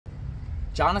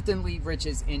Jonathan Lee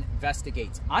Riches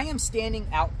investigates. I am standing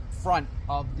out front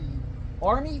of the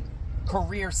Army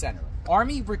Career Center,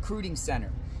 Army Recruiting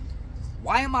Center.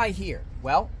 Why am I here?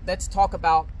 Well, let's talk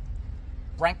about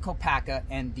Brent Kopacka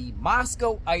and the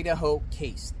Moscow, Idaho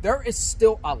case. There is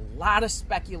still a lot of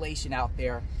speculation out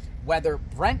there whether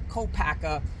Brent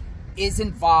Kopacka is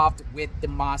involved with the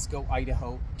Moscow,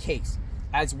 Idaho case.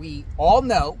 As we all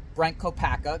know, Brent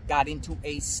Kopacka got into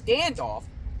a standoff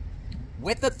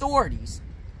with authorities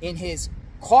in his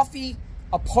coffee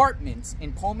apartments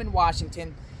in Pullman,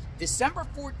 Washington, December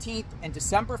 14th and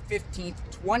December 15th,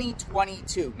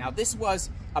 2022. Now, this was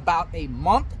about a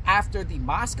month after the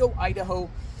Moscow,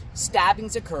 Idaho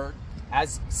stabbings occurred.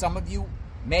 As some of you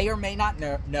may or may not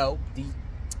know, the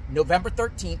November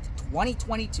 13th,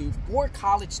 2022, 4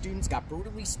 college students got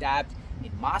brutally stabbed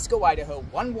in Moscow, Idaho,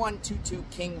 1122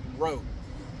 King Road.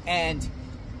 And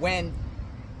when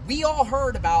we all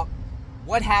heard about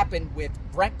what happened with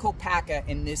Brent Kopacka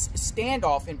in this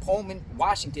standoff in Pullman,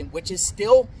 Washington, which is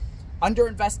still under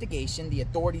investigation, the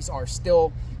authorities are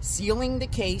still sealing the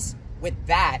case with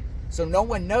that, so no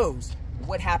one knows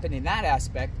what happened in that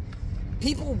aspect.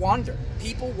 People wonder,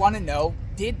 people want to know,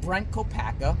 did Brent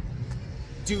Kopacka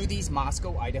do these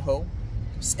Moscow, Idaho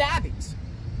stabbings?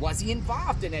 Was he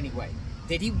involved in any way?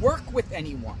 Did he work with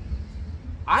anyone?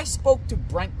 I spoke to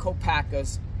Brent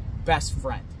Kopacka's best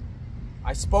friend.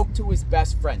 I spoke to his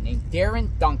best friend named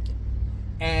Darin Dunkin,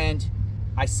 and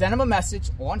I sent him a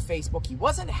message on Facebook. He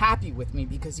wasn't happy with me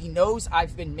because he knows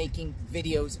I've been making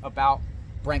videos about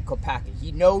Brent Kopacka.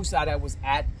 He knows that I was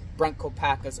at Brent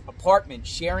Kopacka's apartment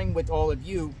sharing with all of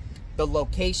you the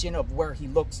location of where he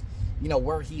looks,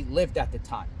 where he lived at the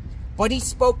time. But he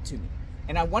spoke to me,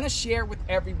 and I want to share with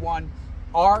everyone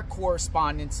our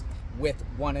correspondence with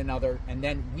one another, and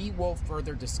then we will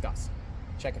further discuss.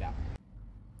 Check it out.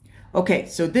 Okay,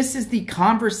 so this is the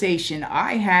conversation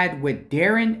I had with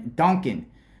Darin Dunkin,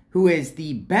 who is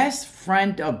the best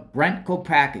friend of Brent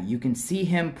Kopacka. You can see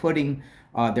him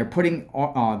they're putting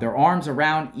their arms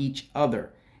around each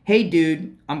other. Hey,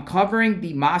 dude, I'm covering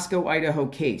the Moscow, Idaho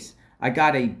case. I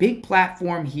got a big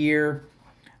platform here.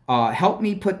 Help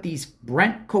me put these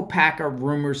Brent Kopacka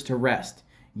rumors to rest.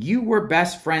 You were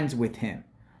best friends with him.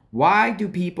 Why do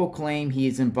people claim he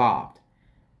is involved?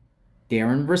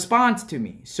 Darin responds to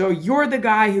me. So you're the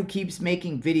guy who keeps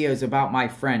making videos about my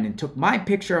friend and took my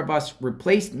picture of us,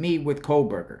 replaced me with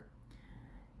Kohberger.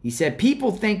 He said,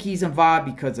 people think he's involved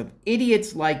because of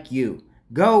idiots like you.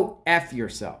 Go F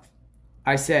yourself.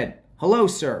 I said, hello,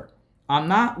 sir. I'm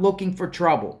not looking for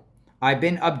trouble. I've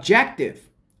been objective.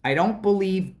 I don't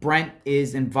believe Brent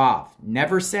is involved.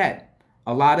 Never said.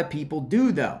 A lot of people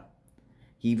do, though.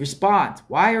 He responds,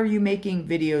 why are you making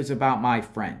videos about my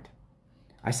friend?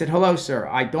 I said, hello, sir.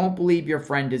 I don't believe your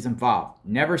friend is involved.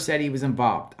 Never said he was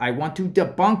involved. I want to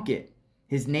debunk it.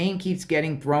 His name keeps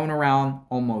getting thrown around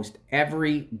almost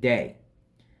every day.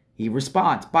 He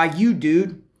responds, by you,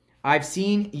 dude. I've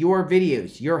seen your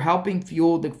videos. You're helping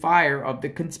fuel the fire of the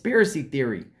conspiracy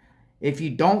theory. If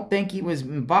you don't think he was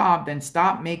involved, then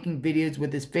stop making videos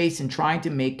with his face and trying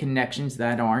to make connections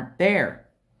that aren't there.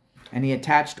 And he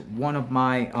attached one of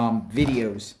my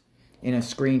videos in a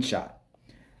screenshot.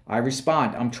 I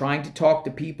respond, I'm trying to talk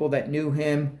to people that knew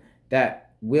him that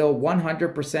will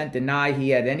 100% deny he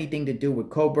had anything to do with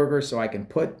Kohberger so I can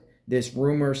put this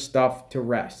rumor stuff to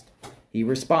rest. He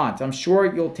responds, I'm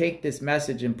sure you'll take this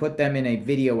message and put them in a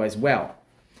video as well.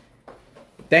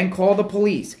 Then call the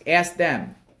police. Ask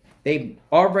them. They've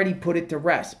already put it to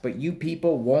rest, but you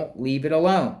people won't leave it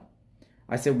alone.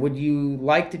 I said, would you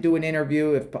like to do an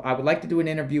interview? I would like to do an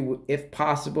interview if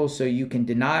possible so you can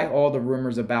deny all the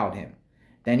rumors about him.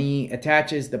 Then he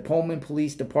attaches the Pullman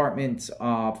Police Department's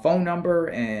phone number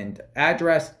and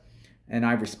address. And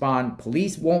I respond,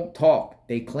 police won't talk.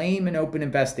 They claim an open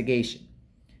investigation.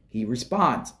 He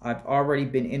responds, I've already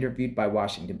been interviewed by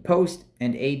Washington Post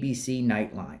and ABC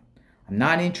Nightline. I'm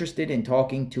not interested in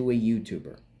talking to a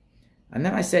YouTuber. And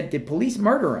then I said, did police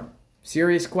murder him?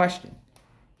 Serious question.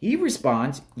 He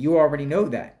responds, you already know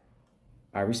that.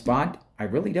 I respond, I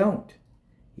really don't.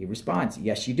 He responds,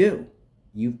 yes, you do.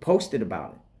 You've posted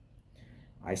about it.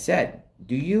 I said,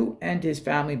 do you and his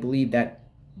family believe that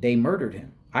they murdered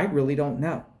him? I really don't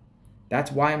know.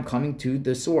 That's why I'm coming to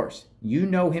the source. You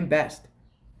know him best.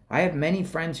 I have many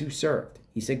friends who served.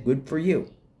 He said, good for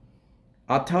you.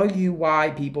 I'll tell you why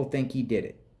people think he did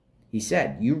it. He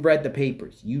said, you read the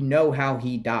papers. You know how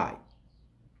he died.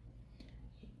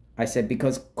 I said,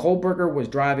 because Kohberger was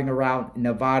driving around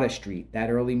Nevada Street that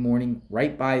early morning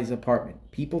right by his apartment.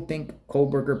 People think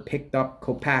Kohberger picked up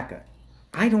Kopacka.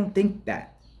 I don't think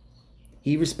that.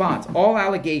 He responds, all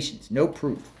allegations, no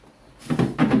proof.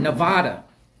 Nevada.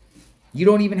 You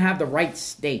don't even have the right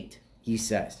state, he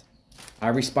says. I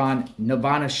respond,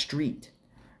 Nevada Street.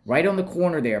 Right on the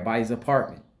corner there by his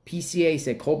apartment. PCA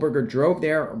said Kohberger drove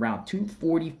there around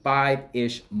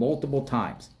 2:45-ish multiple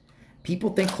times. People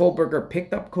think Kohberger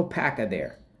picked up Kopacka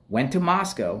there, went to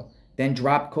Moscow, then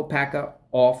dropped Kopacka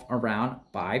off around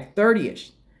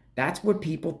 5:30-ish. That's what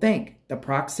people think, the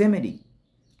proximity.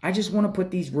 I just want to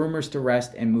put these rumors to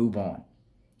rest and move on.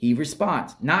 He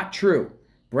responds, not true.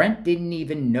 Brent didn't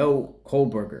even know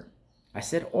Kohberger. I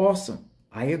said, awesome.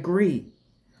 I agree.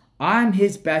 I'm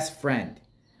his best friend.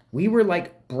 We were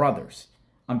like brothers.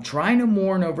 I'm trying to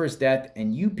mourn over his death,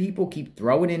 and you people keep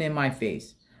throwing it in my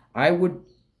face. I would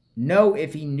know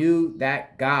if he knew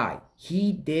that guy.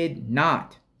 He did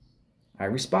not. I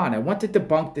respond, I want to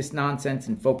debunk this nonsense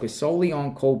and focus solely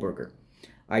on Kohberger.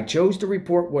 I chose to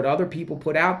report what other people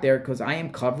put out there because I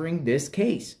am covering this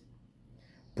case.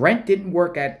 Brent didn't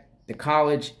work at the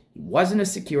college. He wasn't a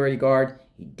security guard.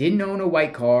 He didn't own a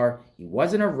white car. He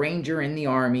wasn't a ranger in the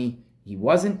army. He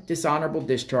wasn't dishonorable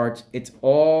discharge. It's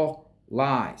all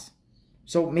lies.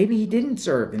 So maybe he didn't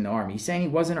serve in the army. He's saying he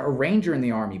wasn't a ranger in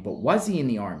the army, but was he in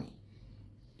the army?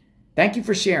 Thank you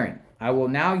for sharing. I will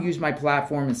now use my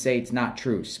platform and say it's not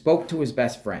true. Spoke to his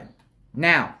best friend.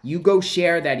 Now, you go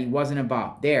share that he wasn't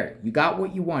involved. There, you got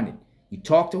what you wanted. You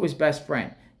talked to his best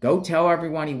friend. Go tell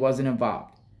everyone he wasn't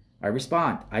involved. I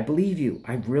respond, I believe you.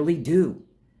 I really do.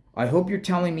 I hope you're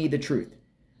telling me the truth.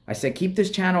 I said, keep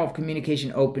this channel of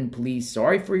communication open, please.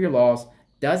 Sorry for your loss.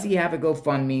 Does he have a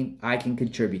GoFundMe I can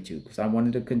contribute to? Because I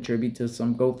wanted to contribute to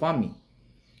some GoFundMe.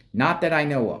 Not that I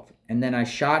know of. And then I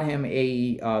shot him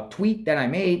a tweet that I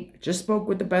made. I just spoke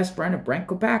with the best friend of Brent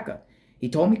Kopacka. He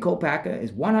told me Kopacka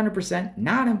is 100%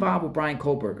 not involved with Bryan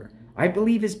Kohberger. I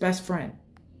believe his best friend.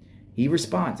 He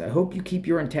responds, I hope you keep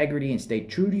your integrity and stay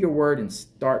true to your word and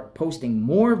start posting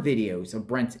more videos of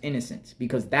Brent's innocence,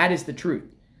 because that is the truth.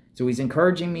 So he's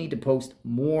encouraging me to post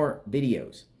more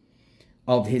videos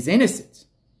of his innocence.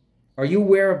 Are you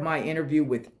aware of my interview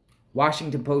with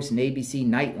Washington Post and ABC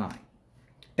Nightline?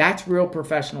 That's real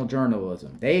professional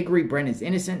journalism. They agree Brent is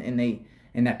innocent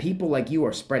and that people like you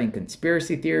are spreading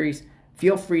conspiracy theories.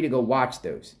 Feel free to go watch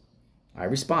those. I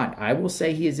respond, I will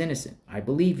say he is innocent. I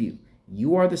believe you.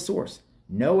 You are the source.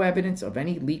 No evidence of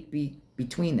any leak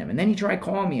between them. And then he tried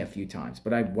calling me a few times,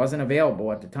 but I wasn't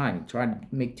available at the time. He tried to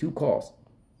make 2 calls.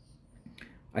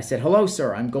 I said, hello,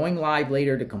 sir. I'm going live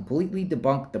later to completely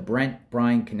debunk the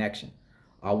Brent-Bryan connection.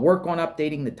 I'll work on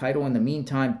updating the title in the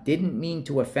meantime. Didn't mean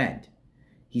to offend.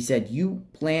 He said, you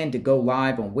plan to go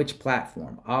live on which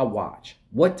platform? I'll watch.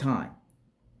 What time?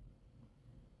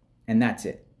 And that's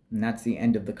it. And that's the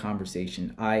end of the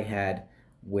conversation I had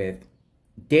with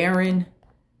Darin,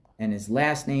 and his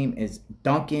last name is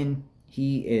Dunkin.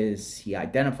 He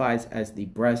identifies as the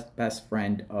best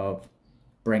friend of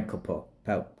Brent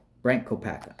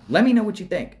Kopacka. Let me know what you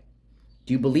think.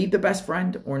 Do you believe the best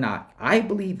friend or not? I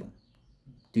believe him.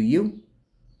 Do you?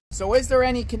 So is there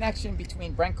any connection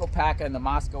between Brent Kopacka and the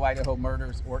Moscow, Idaho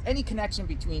murders, or any connection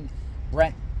between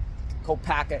Brent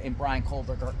Kopacka and Bryan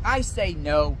Kohberger? I say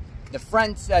no. The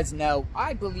friend says no.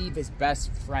 I believe his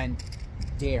best friend,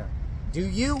 Darin. Do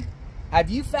you? Have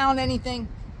you found anything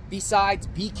besides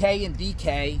BK and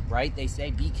BK, right? They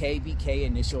say BK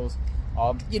initials.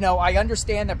 You know, I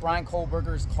understand that Bryan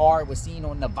Kohberger's car was seen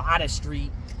on Nevada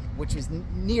Street, which was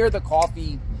near the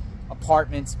coffee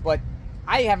apartments, but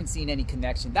I haven't seen any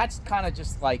connection. That's kind of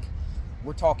just like,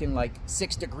 we're talking like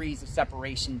 6 degrees of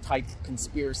separation type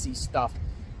conspiracy stuff.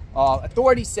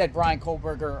 Authorities said Bryan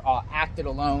Kohberger acted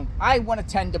alone. I want to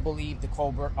tend to believe the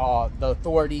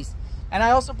authorities. And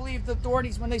I also believe the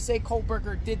authorities when they say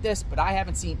Kohberger did this, but I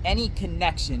haven't seen any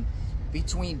connection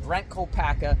between Brent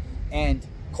Kopacka and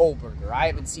Kohberger. I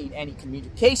haven't seen any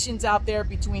communications out there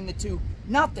between the two.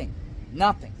 Nothing.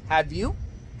 Nothing. Have you?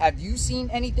 Have you seen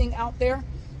anything out there?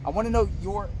 I want to know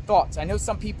your thoughts. I know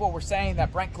some people were saying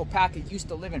that Brent Kopacka used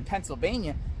to live in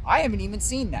Pennsylvania. I haven't even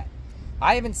seen that.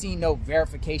 I haven't seen no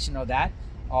verification of that.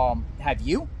 Have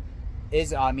you?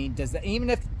 Even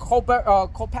if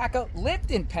Kopacka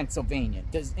lived in Pennsylvania,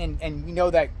 and we know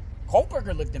that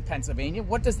Kohberger lived in Pennsylvania,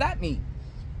 what does that mean?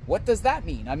 What does that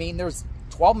mean? I mean, there's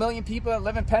 12 million people that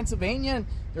live in Pennsylvania, and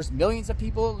there's millions of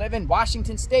people that live in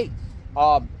Washington State.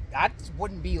 That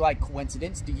wouldn't be like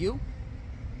coincidence, do you?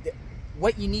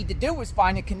 What you need to do is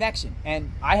find a connection,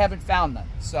 and I haven't found none.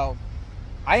 So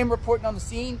I am reporting on the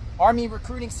scene. Army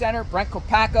Recruiting Center, Brent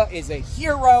Kopacka is a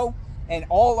hero. And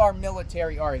all our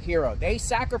military are a hero. They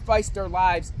sacrificed their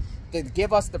lives to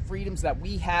give us the freedoms that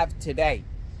we have today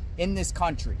in this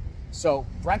country. So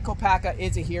Brent Kopacka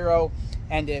is a hero.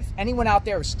 And if anyone out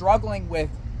there is struggling with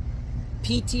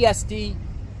PTSD,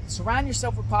 surround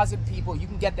yourself with positive people. You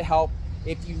can get the help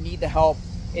if you need the help.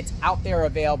 It's out there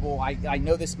available. I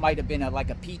know this might have been like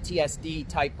a PTSD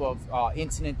type of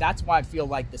incident. That's why I feel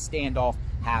like the standoff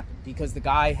happened, because the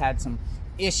guy had some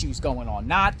issues going on,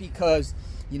 not because,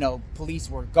 you know, police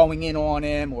were going in on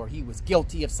him or he was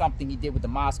guilty of something he did with the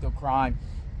Moscow crime.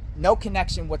 No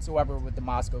connection whatsoever with the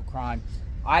Moscow crime.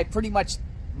 I pretty much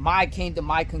came to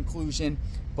my conclusion,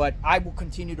 but I will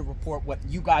continue to report what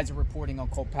you guys are reporting on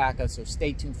Kopacka, so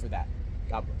stay tuned for that.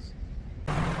 God bless.